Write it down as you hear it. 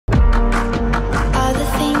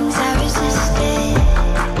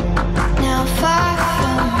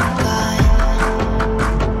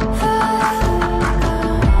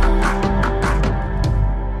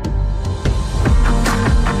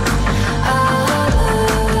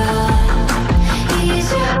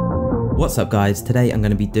What's up guys, today I'm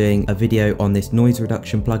going to be doing a video on this noise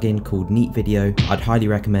reduction plugin called Neat Video. I'd highly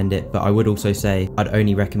recommend it, but I would also say I'd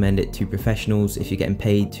only recommend it to professionals. If you're getting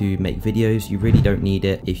paid to make videos, you really don't need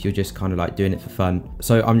it if you're just kind of like doing it for fun.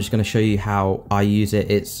 So I'm just going to show you how I use it.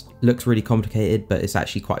 It looks really complicated, but it's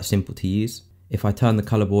actually quite simple to use. If I turn the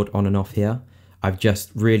color board on and off here, I've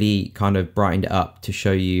just really kind of brightened it up to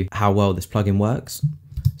show you how well this plugin works.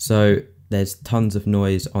 So there's tons of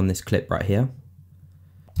noise on this clip right here.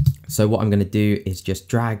 So what I'm going to do is just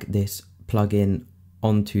drag this plugin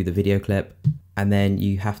onto the video clip, and then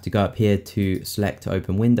you have to go up here to select to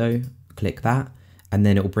open window, click that, and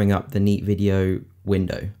then it will bring up the Neat Video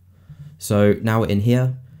window. So now we're in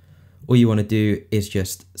here. All you want to do is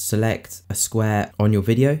just select a square on your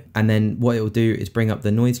video, and then what it will do is bring up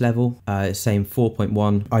the noise level. It's saying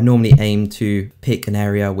 4.1. I normally aim to pick an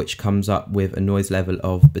area which comes up with a noise level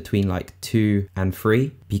of between like 2 and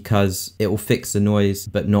 3, because it will fix the noise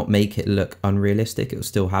but not make it look unrealistic. It will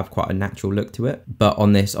still have quite a natural look to it. But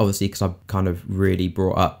on this, obviously, because I've kind of really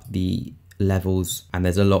brought up the levels and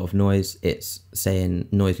there's a lot of noise, it's saying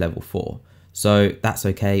noise level 4. So that's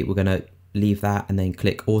okay. We're going to leave that and then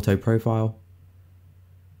click auto profile,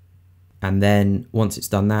 and then once it's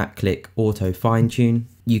done that, click auto fine tune.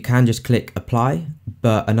 You can just click apply,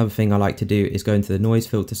 but another thing I like to do is go into the noise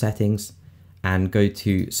filter settings and go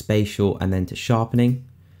to spatial and then to sharpening,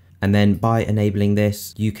 and then by enabling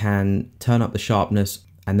this you can turn up the sharpness,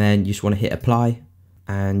 and then you just want to hit apply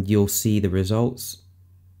and you'll see the results.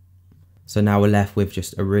 So now we're left with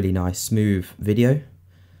just a really nice smooth video,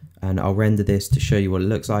 and I'll render this to show you what it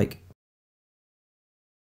looks like.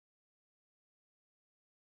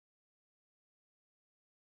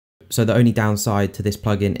 So the only downside to this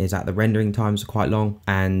plugin is that the rendering times are quite long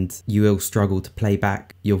and you will struggle to play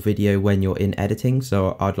back your video when you're in editing.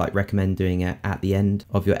 So I'd recommend doing it at the end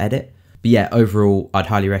of your edit. But yeah, overall, I'd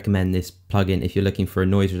highly recommend this plugin if you're looking for a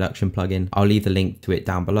noise reduction plugin. I'll leave the link to it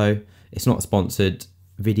down below. It's not a sponsored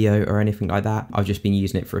video or anything like that. I've just been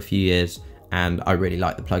using it for a few years and I really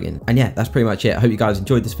like the plugin. And yeah, that's pretty much it. I hope you guys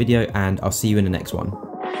enjoyed this video and I'll see you in the next one.